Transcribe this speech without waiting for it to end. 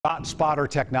Spotter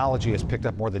technology has picked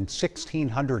up more than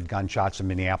 1,600 gunshots in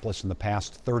Minneapolis in the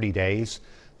past 30 days.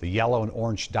 The yellow and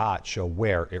orange dots show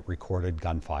where it recorded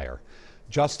gunfire.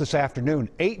 Just this afternoon,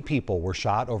 8 people were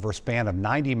shot over a span of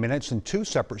 90 minutes in 2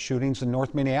 separate shootings in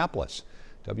North Minneapolis.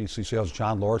 WCCO's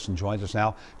John Lauritsen joins us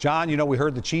now. John, you know, we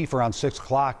heard the chief around 6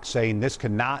 o'clock saying this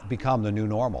cannot become the new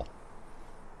normal.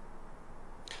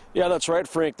 Yeah, that's right,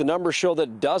 Frank. The numbers show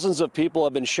that dozens of people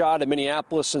have been shot in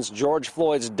Minneapolis since George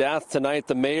Floyd's death. Tonight,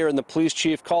 the mayor and the police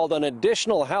chief called on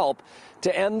additional help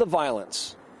to end the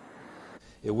violence.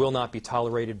 It will not be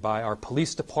tolerated by our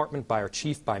police department, by our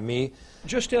chief, by me.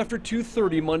 Just after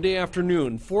 2:30 Monday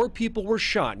afternoon, 4 people were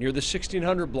shot near the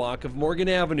 1600 block of Morgan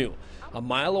Avenue. A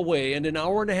mile away and an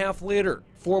hour and a half later,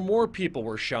 4 more people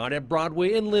were shot at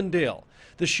Broadway and Lyndale.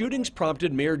 The shootings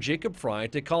prompted Mayor Jacob Frey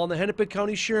to call on the Hennepin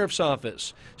County Sheriff's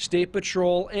Office, State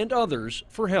Patrol, and others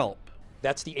for help.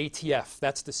 That's the ATF,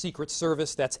 that's the Secret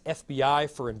Service, that's FBI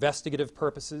for investigative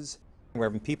purposes. Where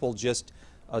people just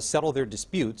settle their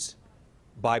disputes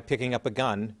by picking up a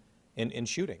gun and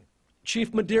shooting.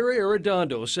 Chief Madera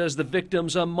Arredondo says the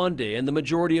victims on Monday and the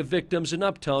majority of victims in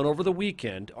Uptown over the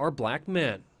weekend are black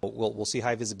men. We'll see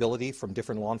high visibility from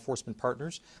different law enforcement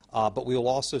partners, but we will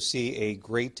also see a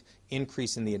great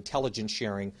increase in the intelligence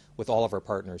sharing with all of our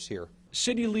partners here.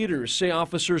 City leaders say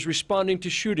officers responding to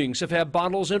shootings have had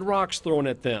bottles and rocks thrown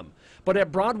at them. But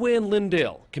at Broadway and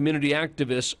Lyndale, community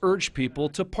activists urge people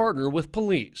to partner with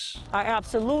police. I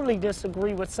absolutely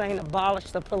disagree with saying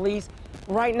abolish the police.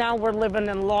 Right now we're living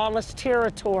in lawless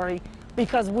territory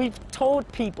because we've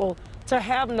told people to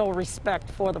have no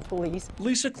respect for the police.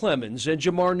 Lisa Clemens and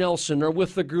Jamar Nelson are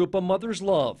with the group A Mother's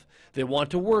Love. They want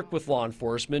to work with law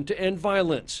enforcement to end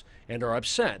violence and are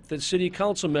upset that city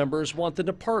council members want the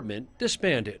department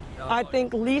disbanded. I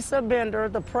think Lisa Bender,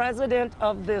 the president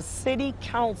of the city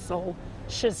council,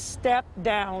 should step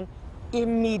down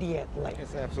immediately.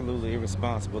 It's absolutely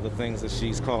irresponsible, the things that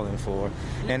she's calling for.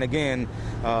 And again,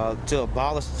 to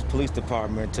abolish the police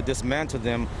department, to dismantle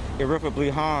them, irreparably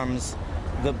harms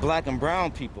the black and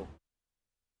brown people.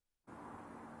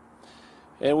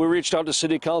 And we reached out to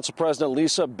City Council President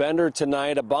Lisa Bender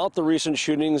tonight about the recent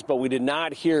shootings, but we did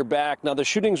not hear back. Now, the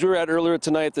shootings we were at earlier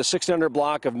tonight, the 1600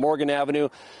 block of Morgan Avenue,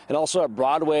 and also at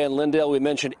Broadway and Lyndale, we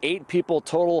mentioned 8 people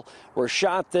total were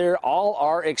shot there. All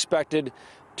are expected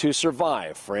to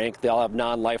survive, Frank. They all have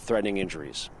non-life-threatening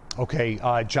injuries. Okay,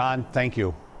 John, thank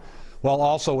you. Well,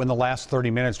 also in the last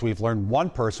 30 minutes, we've learned 1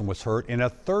 person was hurt in a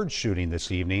 3rd shooting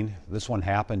this evening. This one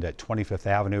happened at 25th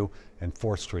Avenue and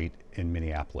 4th Street in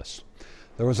Minneapolis.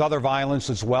 There was other violence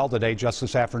as well today. Just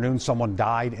this afternoon, someone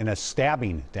died in a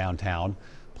stabbing downtown.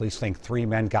 Police think 3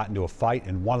 men got into a fight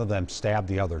and one of them stabbed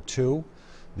the other 2.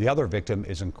 The other victim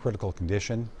is in critical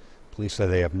condition. Police say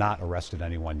they have not arrested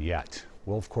anyone yet.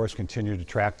 We'll, of course, continue to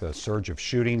track the surge of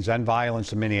shootings and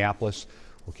violence in Minneapolis.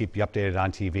 We'll keep you updated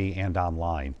on TV and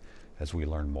online as we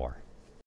learn more.